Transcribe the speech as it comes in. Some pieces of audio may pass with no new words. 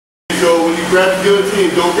when you grab the guillotine,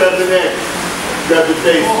 don't grab the neck, grab the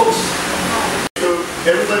face. So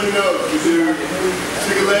everybody knows you do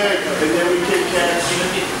single leg and then we can catch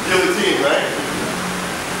guillotine, right?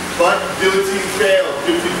 But guillotine fail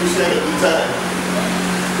 50% of the time.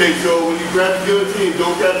 Okay, so when you grab the guillotine,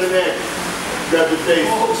 don't grab the neck, grab the face.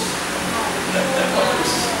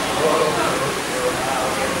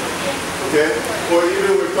 Okay? Or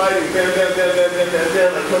even we're fighting, bam, bam, bam, bam, bam, bam,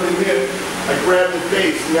 bam, I come in here, I grab the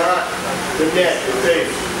face, not the neck, the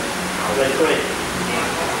face. And I crank.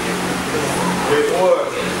 Okay, or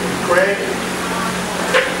crank.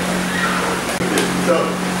 So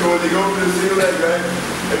when they go for the single leg, right?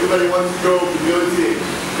 Everybody wants to go for the guillotine.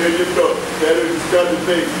 Okay, just go. Okay, just grab the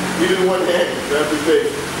face. Even one hand, grab the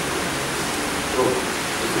face. Oh,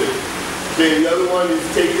 that's it. Okay, the other one is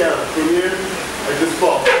takedown. From here, I just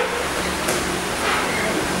fall.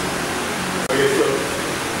 Okay, so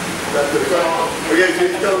that's the front. Okay, so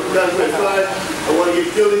you come down to my side. I want to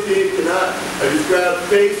get guillotine, cannot. I just grab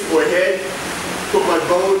face or head, put my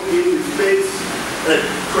bone in his face, and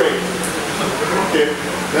crank. Okay,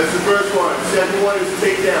 that's the first one. Second one is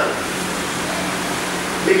takedown.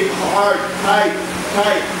 Make it hard, tight,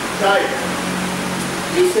 tight, tight.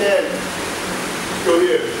 This hand. Go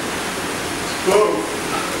here. Boom.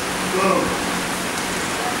 Boom.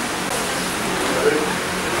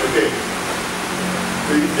 Okay.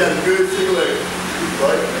 So you've got a good single leg.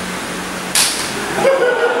 Right?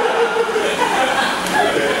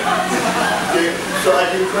 Okay. So I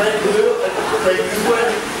can crank a little, I can crank this way,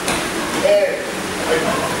 and I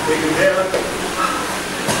can take it down.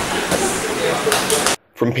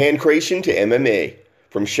 From pancration to MMA,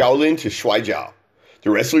 from Shaolin to Shuaijiao, the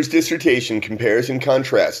wrestler's dissertation compares and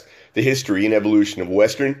contrasts the history and evolution of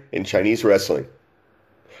Western and Chinese wrestling.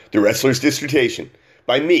 The Wrestler's Dissertation,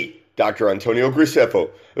 by me, Dr. Antonio Graceffo,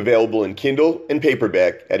 available in Kindle and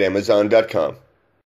paperback at Amazon.com.